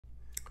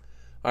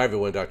Hi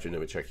everyone, Dr.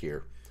 Nemechek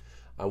here.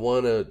 I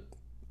want to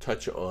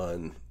touch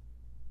on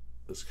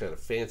this kind of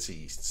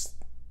fancy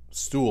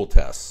stool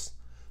tests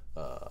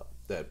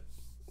that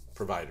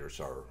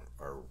providers are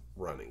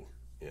running,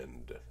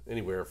 and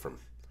anywhere from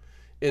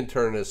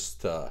internists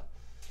to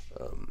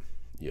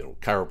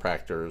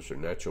chiropractors or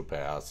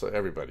naturopaths. So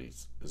everybody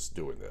is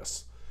doing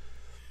this.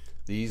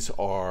 These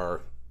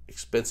are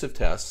expensive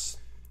tests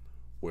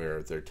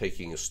where they're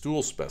taking a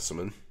stool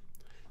specimen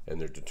and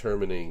they're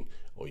determining,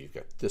 oh, you've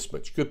got this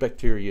much good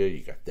bacteria,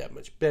 you got that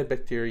much bad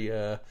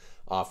bacteria.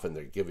 Often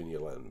they're giving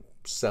you and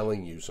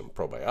selling you some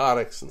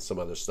probiotics and some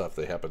other stuff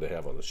they happen to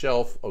have on the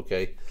shelf,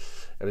 okay?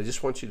 And I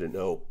just want you to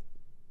know,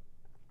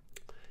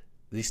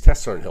 these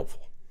tests aren't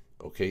helpful,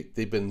 okay?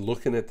 They've been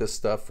looking at this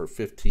stuff for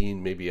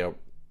 15, maybe out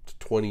to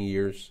 20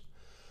 years.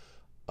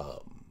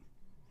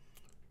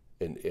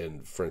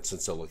 And for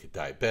instance, they'll look at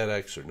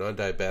diabetics or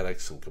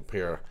non-diabetics and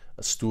compare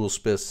a stool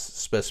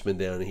specimen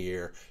down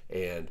here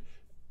and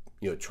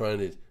trying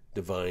to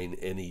divine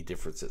any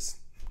differences.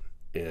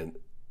 And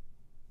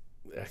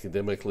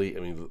academically,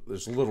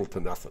 there's little to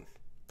nothing.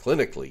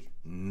 Clinically,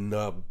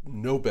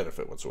 no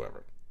benefit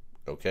whatsoever.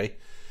 Okay?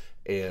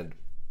 And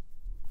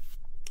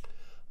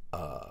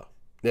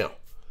now,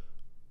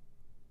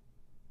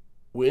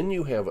 when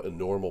you have a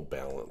normal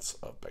balance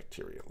of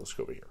bacteria, let's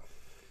go over here.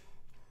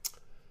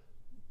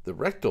 The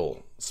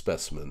rectal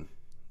specimen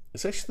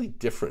is actually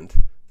different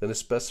than a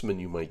specimen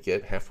you might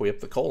get halfway up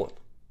the colon.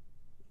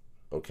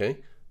 Okay?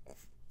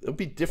 There'll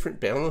be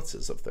different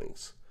balances of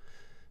things.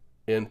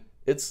 And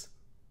this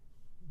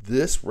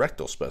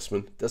rectal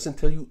specimen doesn't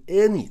tell you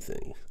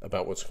anything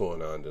about what's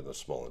going on in the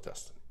small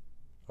intestine.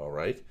 All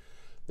right?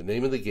 The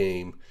name of the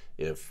game,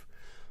 if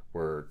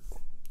we're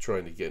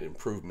trying to get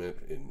improvement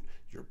in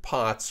your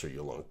POTS or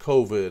your long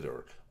COVID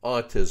or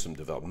autism,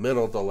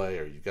 developmental delay,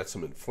 or you've got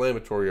some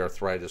inflammatory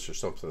arthritis or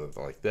something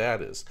like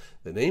that, is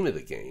the name of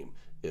the game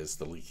is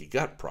the leaky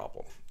gut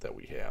problem that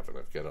we have, and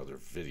I've got other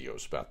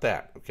videos about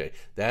that. Okay,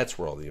 that's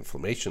where all the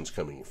inflammation's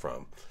coming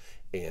from.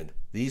 And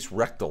these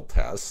rectal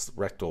tests,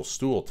 rectal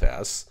stool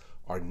tests,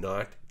 are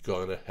not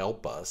going to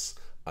help us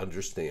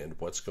understand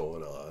what's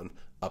going on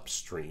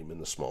upstream in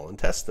the small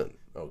intestine.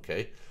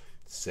 Okay,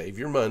 save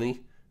your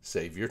money,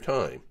 save your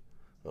time.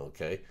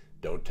 Okay,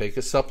 don't take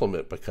a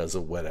supplement because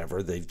of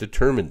whatever they've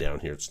determined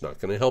down here. It's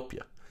not going to help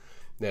you.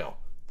 Now,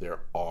 there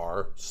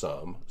are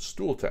some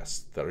stool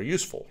tests that are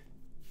useful.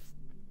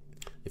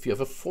 If you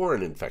have a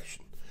foreign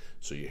infection,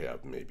 so you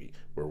have, maybe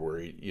we're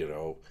worried,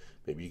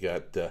 maybe you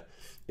got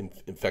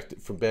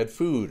infected from bad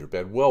food or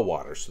bad well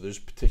water. So there's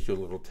particular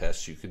little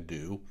tests you can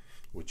do,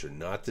 which are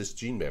not this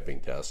gene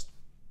mapping test.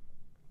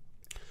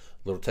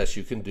 Little tests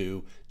you can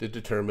do to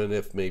determine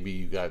if maybe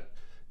you have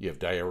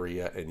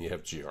diarrhea and you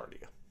have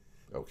giardia.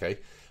 Okay,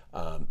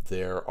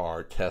 there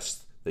are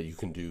tests that you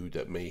can do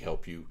that may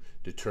help you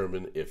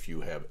determine if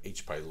you have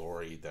H.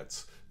 pylori,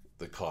 that's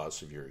the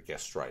cause of your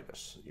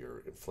gastritis, your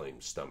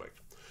inflamed stomach,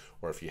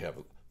 or if you have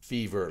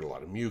fever and a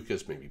lot of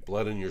mucus, maybe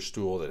blood in your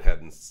stool that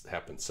hadn't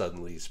happened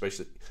suddenly,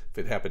 especially if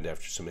it happened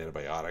after some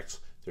antibiotics.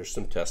 There's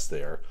some tests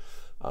there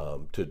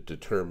to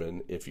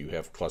determine if you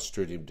have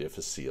Clostridium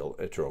difficile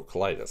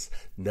enterocolitis.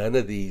 None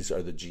of these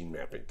are the gene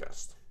mapping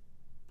test.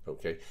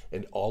 Okay,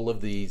 and all of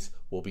these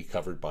will be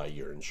covered by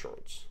your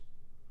insurance.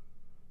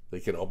 They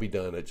can all be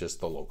done at just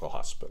the local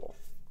hospital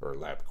or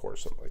LabCorp or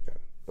something like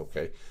that.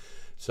 Okay,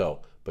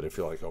 so, but if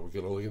you're like, oh, we're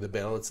going to look at the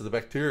balance of the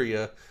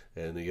bacteria,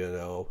 and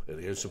and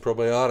here's some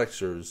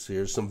probiotics, or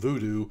here's some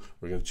voodoo,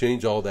 we're going to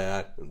change all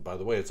that, and by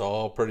the way, it's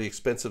all pretty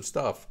expensive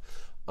stuff.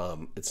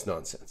 It's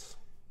nonsense.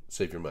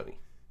 Save your money.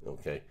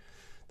 Okay,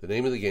 the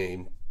name of the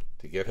game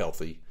to get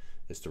healthy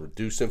is to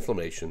reduce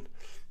inflammation,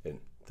 and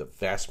the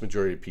vast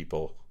majority of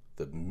people,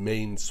 the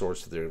main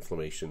source of their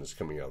inflammation is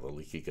coming out of the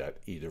leaky gut,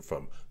 either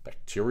from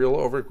bacterial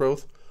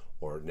overgrowth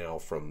or now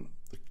from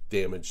the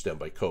damage done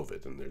by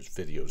COVID. And there's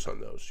videos on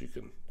those you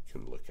can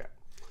look at.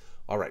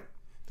 All right,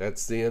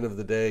 that's the end of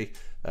the day,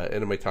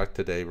 end of my talk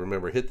today.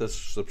 Remember, hit the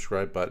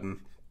subscribe button,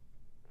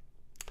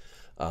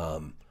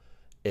 so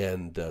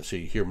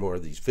you hear more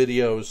of these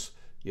videos.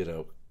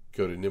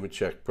 Go to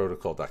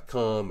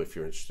nemechekprotocol.com if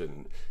you're interested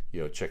in,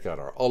 check out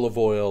our olive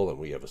oil, and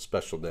we have a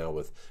special now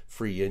with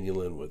free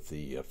inulin with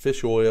the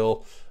fish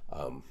oil.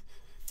 And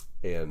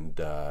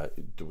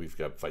we've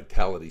got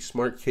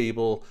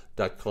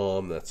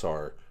vitalitysmartcable.com. That's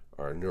our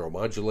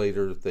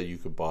neuromodulator that you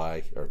could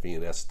buy, our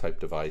VNS type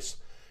device.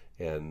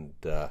 And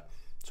so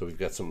we've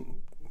got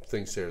some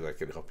things there that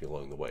can help you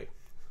along the way.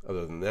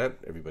 Other than that,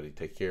 everybody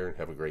take care and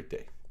have a great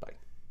day.